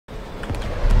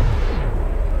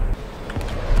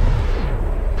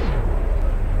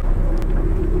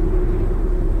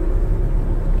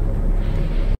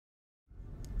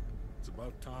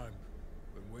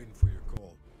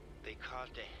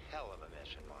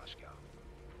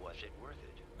Was it worth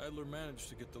it? Adler managed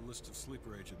to get the list of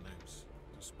sleeper agent names,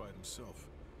 despite himself.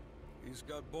 He's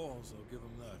got balls, I'll give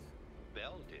him that.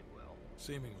 Bell did well.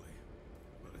 Seemingly.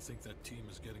 But I think that team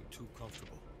is getting too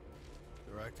comfortable.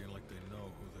 They're acting like they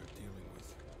know who they're dealing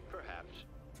with. Perhaps.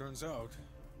 Turns out,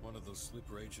 one of those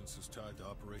sleeper agents is tied to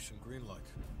Operation Greenlight.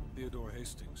 Theodore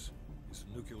Hastings. He's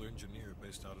a nuclear engineer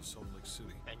based out of Salt Lake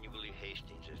City. And you believe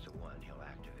Hastings is the one he'll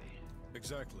activate?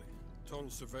 Exactly. Total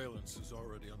surveillance is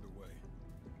already underway.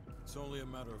 It's only a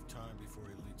matter of time before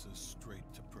he leads us straight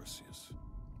to Perseus.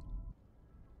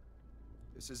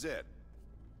 This is it.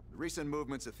 The recent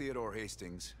movements of Theodore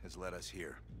Hastings has led us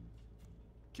here.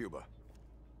 Cuba.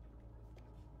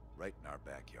 Right in our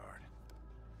backyard.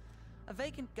 A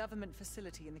vacant government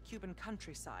facility in the Cuban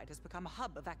countryside has become a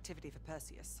hub of activity for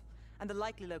Perseus, and the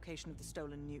likely location of the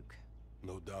stolen nuke.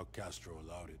 No doubt Castro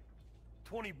allowed it.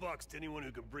 $20 to anyone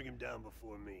who can bring him down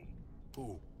before me.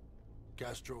 Who?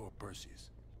 Castro or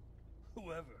Perseus?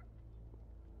 Whoever.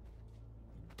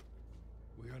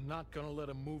 We are not gonna let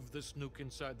him move this nuke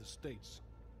inside the States.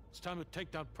 It's time to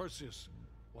take down Perseus,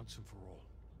 once and for all.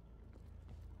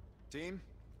 Team,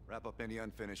 wrap up any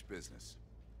unfinished business.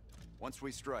 Once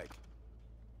we strike,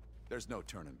 there's no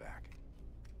turning back.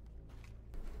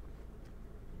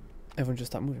 Everyone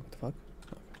just stopped moving, what the fuck?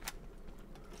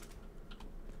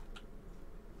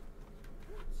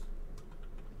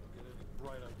 Get any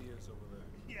bright ideas over there?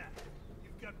 Yeah,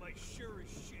 you've got my sure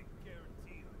as shit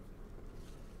guarantee on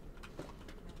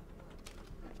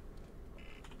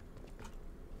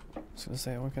it. I was gonna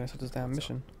say, when can I start this damn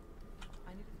mission?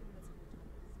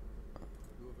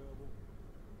 You available?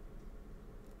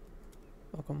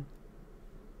 Welcome.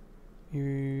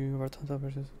 You are tons of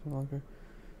versus no longer.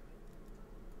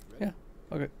 Yeah,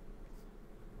 okay.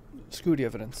 Screw the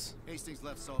evidence. Hastings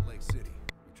left Salt Lake City.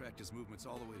 We tracked his movements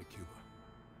all the way to Cuba.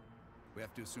 We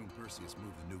have to assume Perseus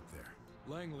moved the nuke there.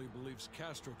 Langley believes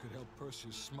Castro could help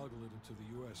Perseus smuggle it into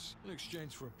the U.S. in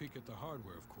exchange for a peek at the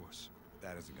hardware, of course.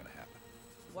 That isn't gonna happen.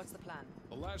 What's the plan?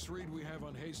 The last read we have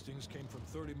on Hastings came from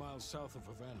 30 miles south of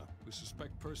Havana. We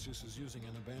suspect Perseus is using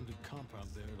an abandoned compound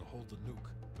there to hold the nuke.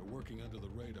 They're working under the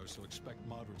radar, so expect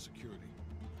moderate security.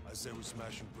 I say we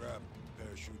smash and grab.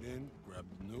 Parachute in, grab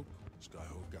the nuke,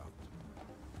 skyhook out.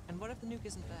 And what if the nuke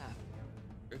isn't there?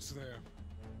 It's there.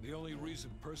 The only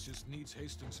reason Perseus needs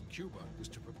Hastings in Cuba is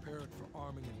to prepare it for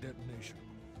arming and detonation.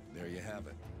 There you have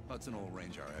it. Hudson will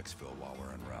arrange our exfil while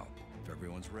we're en route. If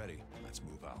everyone's ready, let's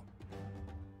move out.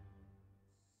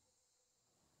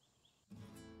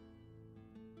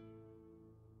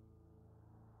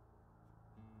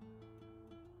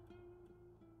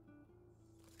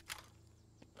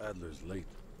 Adler's late.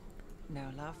 No,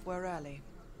 love, we're early.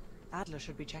 Adler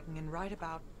should be checking in right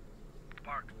about...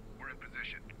 Park, we're in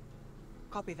position.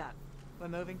 Copy that. We're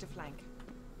moving to flank.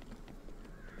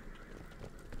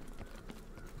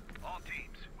 All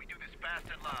teams, we do this fast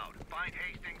and loud. Find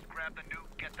Hastings, grab the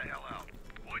nuke, get the hell out.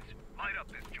 Woods, light up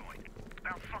this joint.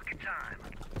 About fucking time.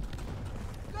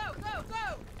 Go, go,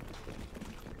 go!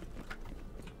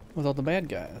 With all the bad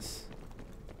guys.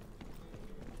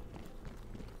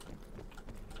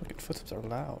 Fucking footsteps are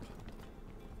loud.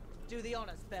 Do the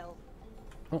honors, Bell.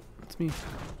 Oh, it's me.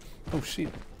 Oh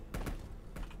shit.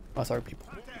 Oh, sorry, people.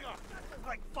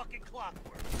 Like fucking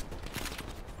clockwork.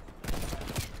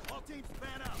 All teams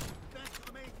fan out. Advance to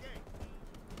the main gate.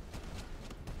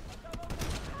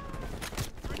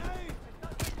 Grenade!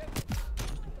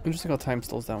 Interesting how time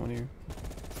slows down when you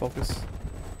focus.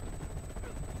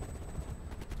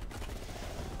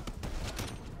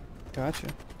 Gotcha.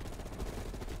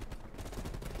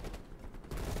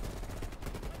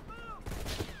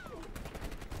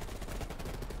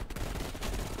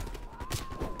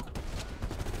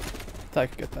 I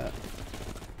could get that.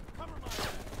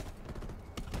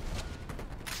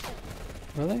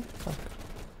 Really? Fuck.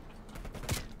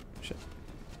 Shit.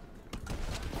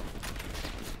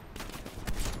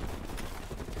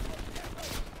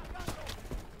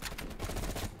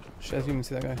 Shit, I didn't even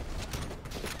see that guy.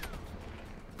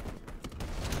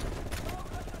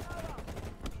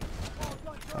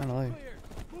 Finally.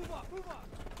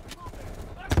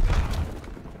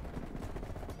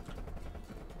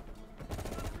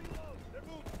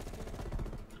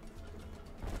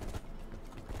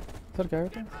 Is that a guy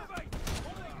right there?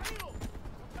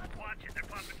 Watch it, they're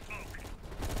popping smoke.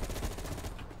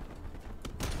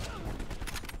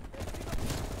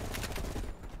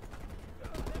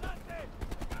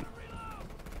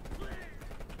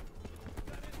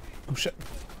 Oh shit.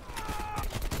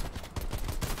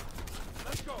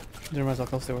 Didn't realize how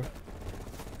close they were.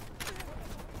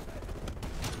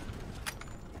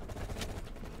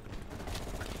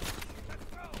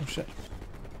 Oh shit.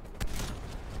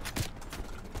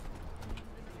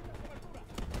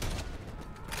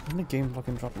 In the game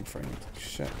fucking dropping frames.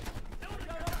 Shit.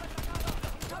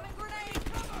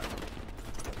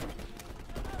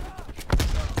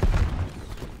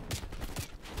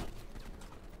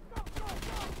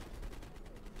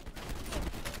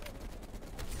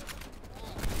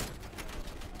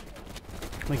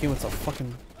 My game was a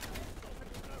fucking...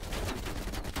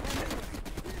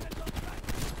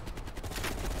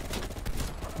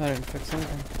 I didn't fix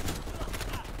anything.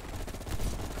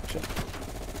 Shit.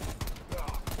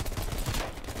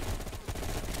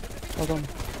 Hold on.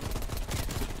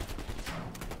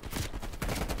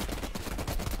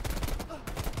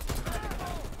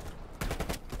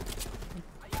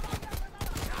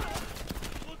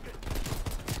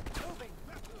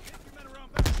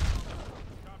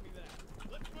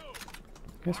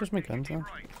 Guess where's my guns now?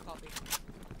 Copy.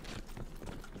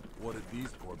 What did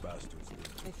these poor bastards do?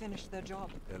 They finished their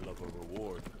job. They love a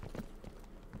reward.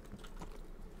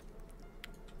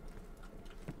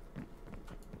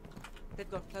 They've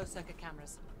got closed circuit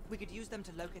cameras. We could use them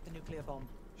to locate the nuclear bomb.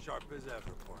 Sharp as ever,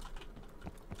 partner.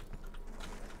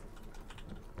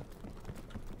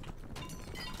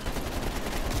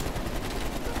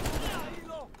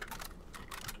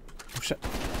 Oh shit.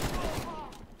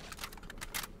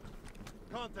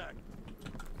 Contact.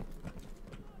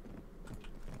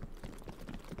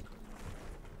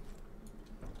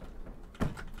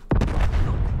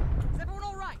 Is everyone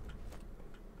all right?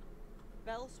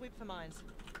 Bell, sweep for mines.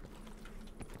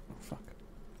 Oh, fuck.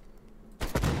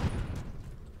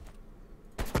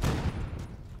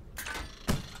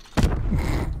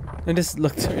 I just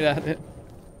looked right at it.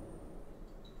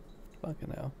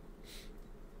 Fucking hell.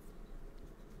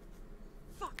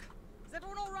 Fuck! Is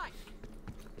everyone all right?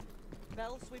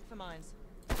 Bell, sweep for mines.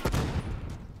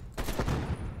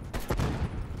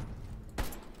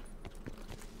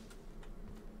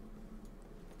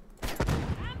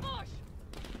 Ambush!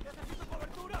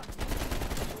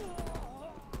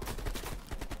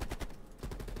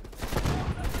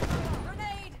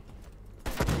 Grenade!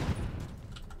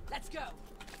 Let's go!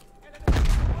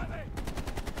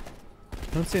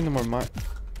 I don't see any more mine.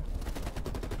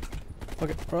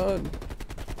 Okay, run.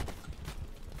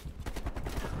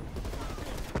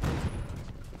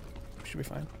 Should be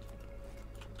fine.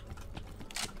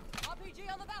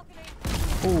 RPG on the balcony!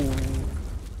 Oh.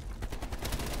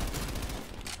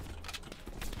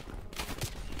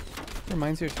 There are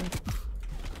mines here too.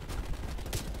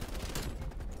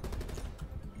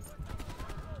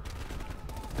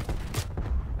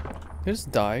 Did I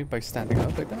just die by standing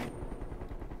up like that?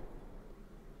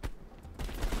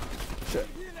 Shit.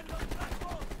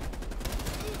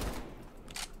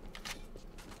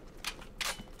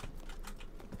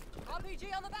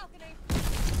 RPG on the balcony!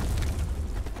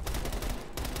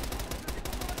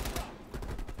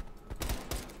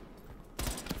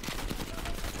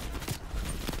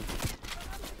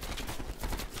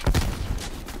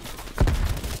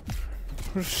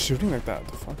 Who's shooting like that?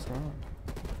 What the fuck's going on?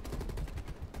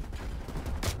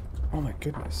 Oh my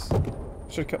goodness.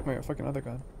 Should've kept my fucking other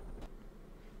gun.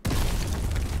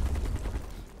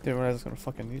 Didn't realize I was gonna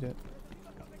fucking need it.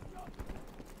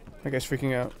 That guy's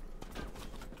freaking out.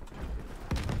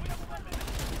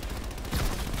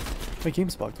 My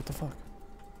game's bugged, what the fuck?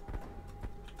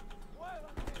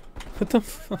 What the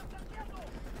fuck?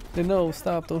 Hey, no,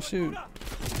 stop, don't shoot.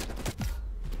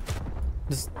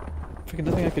 There's freaking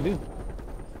nothing I can do.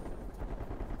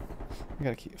 I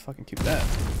gotta keep that.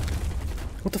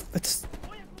 What the it's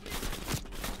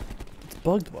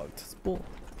bugged. It's bull.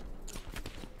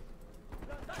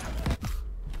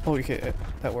 Oh, okay,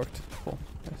 that worked. Cool.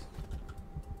 Nice.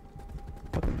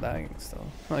 Fucking lagging still.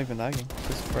 Not even lagging,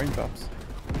 just frame drops.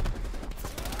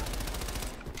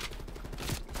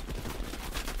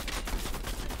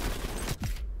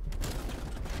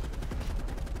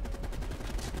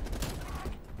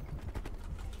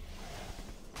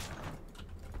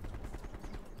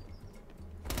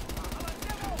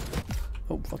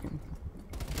 Oh, fucking.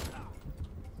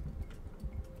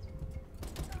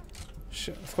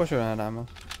 Shit, of course I ran out of ammo.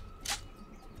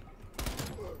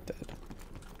 Dead.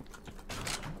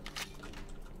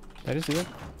 Did I just do that?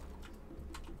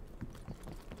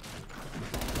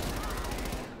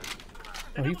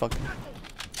 Oh, he fucking.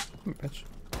 Bitch.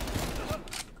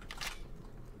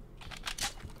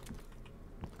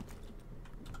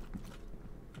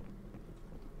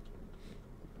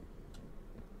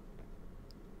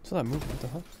 So that movement, what the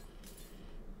fuck?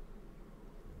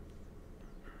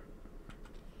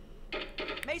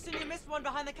 Mason, you missed one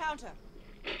behind the counter.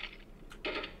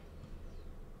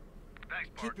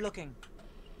 Thanks, Keep looking.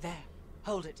 There.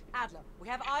 Hold it. Adler, we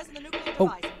have eyes on the nuclear Oh.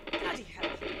 device. Bloody hell.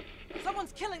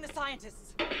 Someone's killing the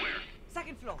scientists. Where?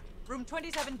 Second floor, room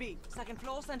 27B. Second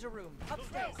floor, center room.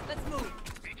 Upstairs. Let's move.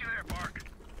 Meet you there, Park.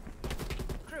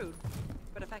 Crude,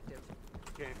 but effective.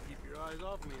 Can't keep your eyes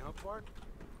off me, huh, Park?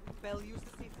 Bell used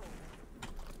the C4.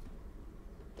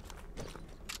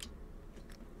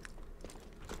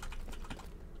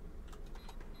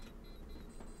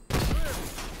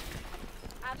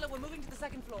 Adler, we're moving to the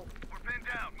second floor. We're pinned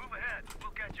down. Move ahead.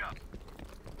 We'll catch up.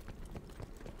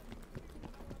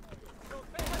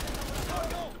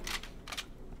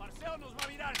 Marcelo nos va a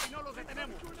mirar si no los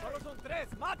detenemos. Solo son 3.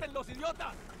 ¡Mátenlos,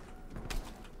 idiotas!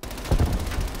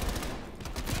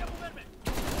 Voy a moverme.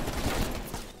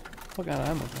 Fuck out of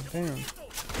ammo, damn.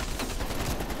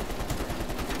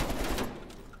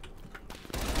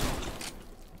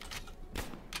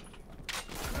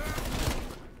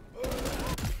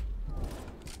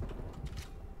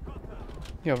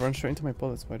 Yeah, run straight into my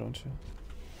bullets, why don't you?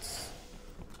 It's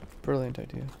a brilliant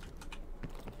idea.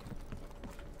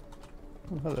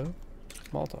 Oh, hello.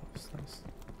 Molotovs, nice.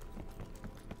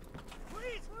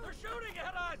 Please! They're shooting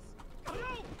at us!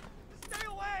 No! Stay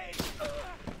away!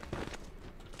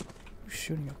 Who's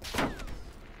shooting at them?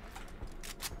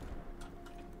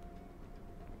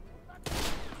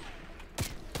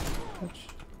 Touch.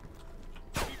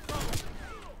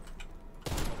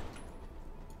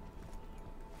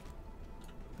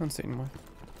 I don't see anymore.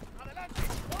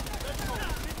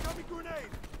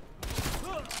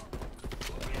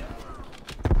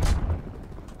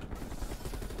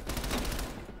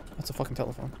 That's a fucking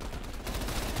telephone.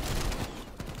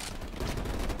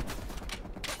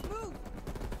 Move!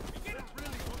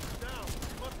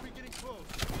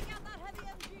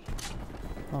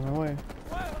 On my way.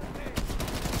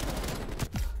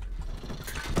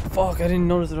 Fuck, I didn't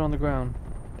notice it on the ground.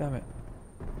 Damn it.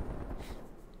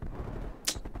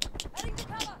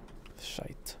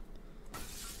 Shite.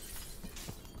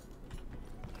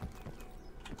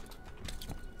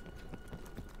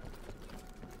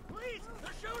 Please!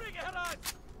 They're shooting at us!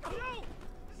 No!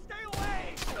 Stay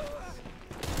away!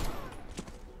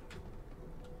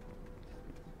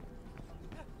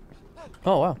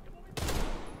 Oh wow. I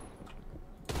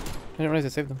didn't realize I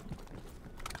saved them.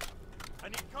 I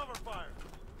need cover fire.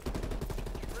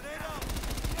 Grenade out!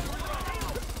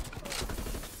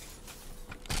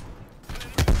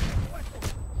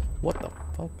 What the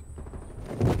fuck?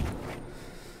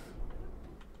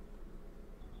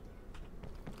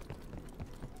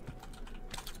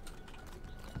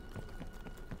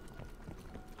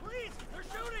 Please! They're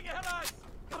shooting at us!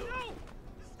 No!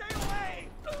 Stay away!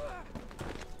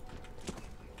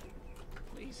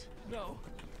 Please, no.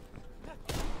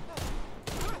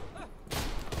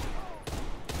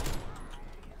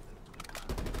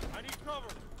 I need cover.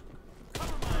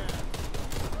 Cover my ass.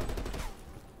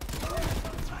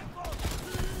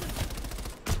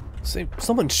 Say,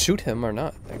 someone shoot him or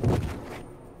not. Like,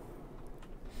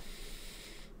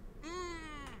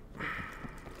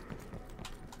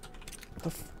 the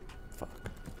fuck?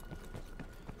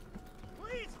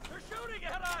 Please! They're shooting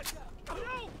at us!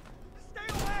 No! Stay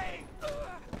away!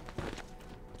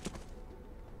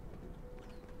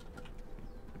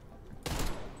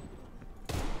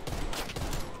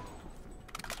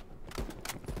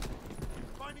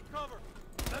 Finding cover.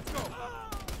 Let's go.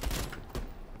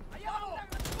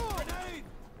 Grenade!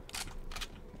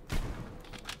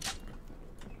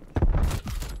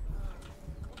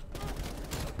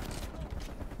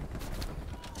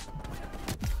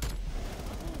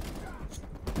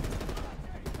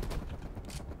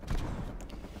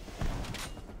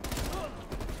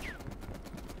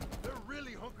 They're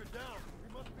really hunkered down.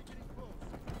 We must be getting close.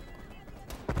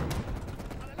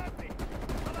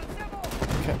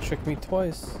 Can't trick me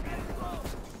twice.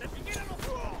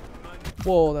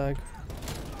 Whoa, lag.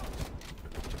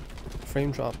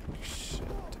 Frame drop. Shit.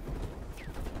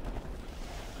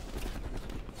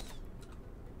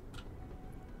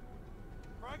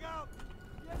 Frag out!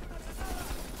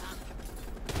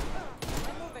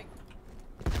 I'm moving.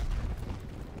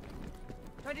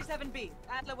 27B.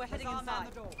 Adler, we're heading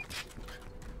inside.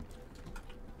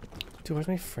 Dude, where's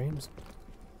my frames?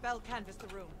 Bell canvassed the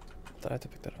room. Thought I had to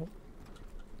pick that up.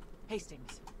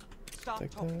 Hastings. Stop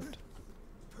Take talking. that.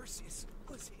 Perseus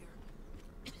was here.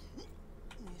 He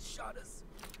shot us.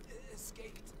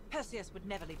 Escaped. Perseus would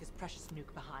never leave his precious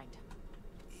nuke behind.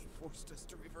 He forced us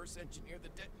to reverse engineer the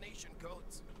detonation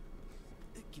codes.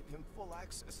 Give him full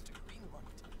access to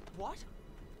Greenlight. What?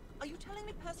 Are you telling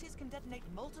me Perseus can detonate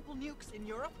multiple nukes in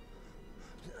Europe?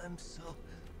 I'm so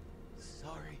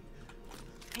sorry.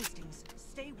 Hastings,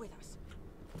 stay with us.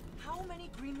 How many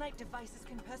Greenlight devices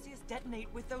can Perseus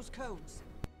detonate with those codes?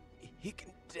 He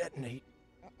can detonate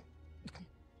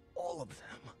all of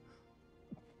them.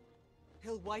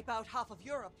 He'll wipe out half of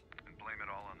Europe. And blame it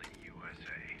all on the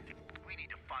USA. We need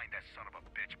to find that son of a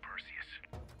bitch, Perseus.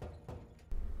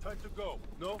 Time to go.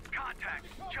 No? Contact!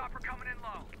 Chopper coming in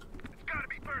low. It's gotta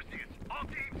be Perseus. All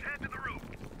teams head to the roof.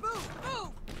 Move!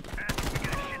 Move! And we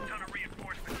got a shit ton of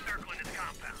reinforcements circling his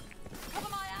compound. Cover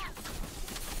my ass!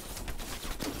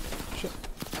 Shit.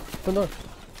 Open door.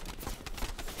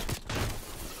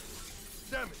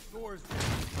 Damn it, doors.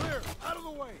 Clear! Out of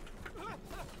the way!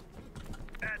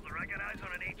 Adler, I got eyes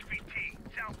on an HVT.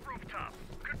 South rooftop.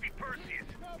 Could be Perseus.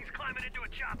 He's climbing into a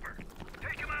chopper.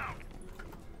 Take him out!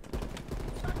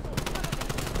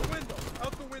 The window!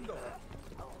 Out the window!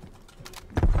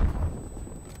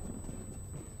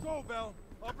 Go, Val.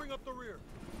 I'll bring up the rear.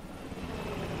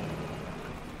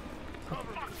 Oh,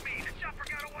 fuck me! The chopper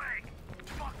got away!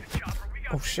 Fuck the chopper, we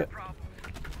got Oh, shit. problems.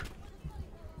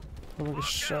 I'm gonna get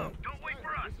shot. Don't wait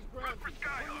for us! Run for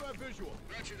Skyhook! You have visual.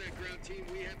 Roger that, ground team.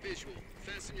 We have visual.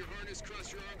 Fasten your harness,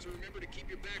 cross your arms, and remember to keep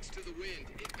your backs to the wind.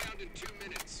 Inbound in 2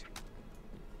 minutes.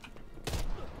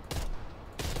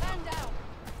 Man down!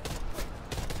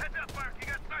 Heads up, Mark. You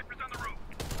got snipers on the roof.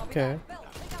 Okay. Bell,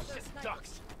 take out those snipers.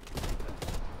 Ducks.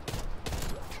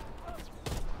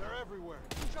 They're everywhere.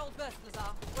 Controlled burst,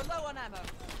 Lazar. We're low on ammo.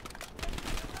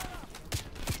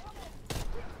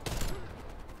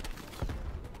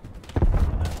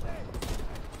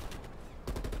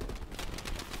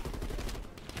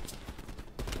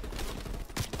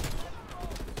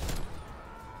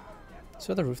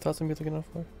 So the rooftops I'm looking out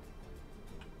for.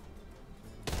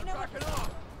 You know what? Back it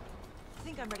off! I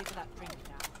think I'm ready for that drink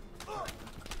now.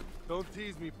 Don't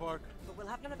tease me, Park. But we'll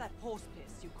have none of that horse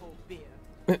piss you call beer.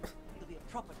 It'll be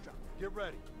a proper drunk. Get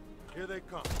ready. Here they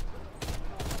come.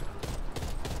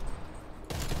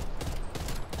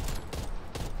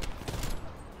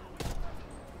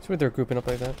 It's weird they're grouping up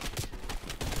like that.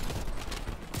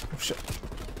 Oh shit.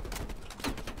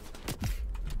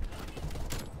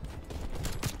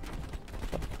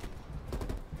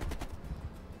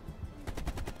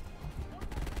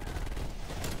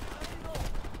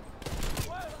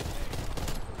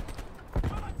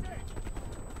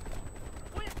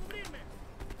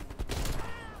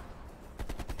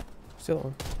 Still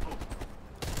one.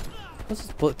 What's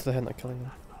this bullet to the head not killing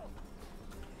him?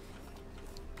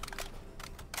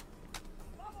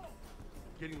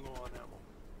 Getting low on ammo.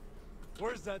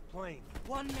 Where's that plane?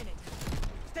 1 minute.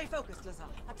 Stay focused, Lazar.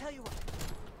 I'll tell you what.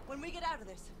 When we get out of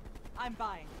this, I'm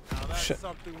buying. Now that's Shit.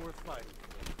 something worth fighting.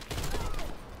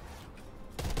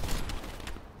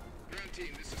 Ground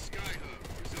team, this is Skyhook.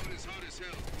 Your zone is hot as hell.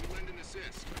 Can you lend an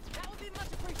assist? That would be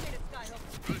much appreciated, Skyhook.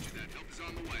 Roger that. Help is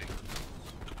on the way.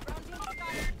 Ground team,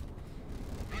 Skyhook.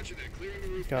 Roger that. Clearing the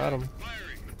roof. Got him.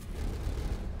 Firing.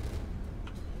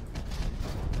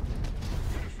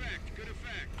 Good effect. Good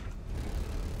effect.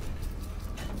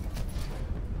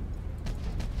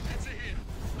 That's a hit.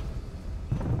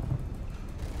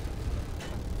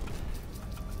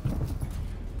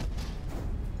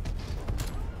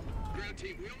 Ground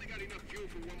team, we only got enough fuel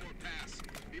for one more pass.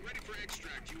 Be ready for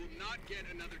extract. You will not get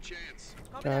another chance.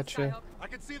 Copy that, Gotcha. Skyhook. I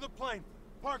can see the plane.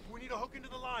 Park, we need to hook into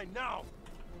the line now.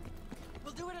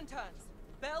 We'll do it in turns.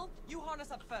 Bell, you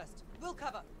harness up first. We'll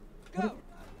cover. Go!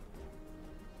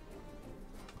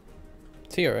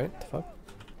 It's here, right? The fuck?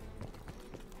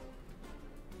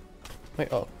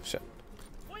 Wait, oh shit.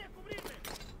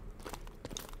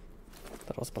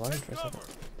 Thought I was blind for a second.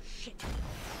 Shit.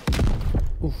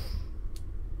 Oof.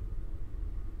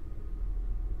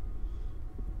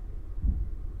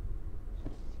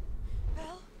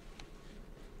 Bell?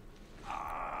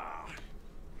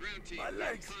 Ground team, My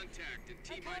legs. contact in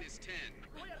T-minus 10,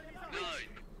 9,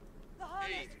 The harness.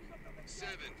 8,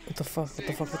 7, What the fuck? What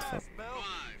the fuck? What the fuck? 5,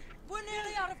 We're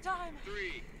nearly out of time.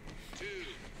 3, 2,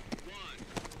 1.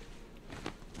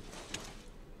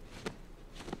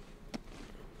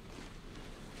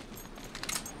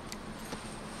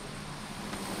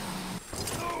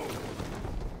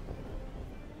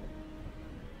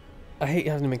 I hate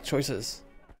having to make choices.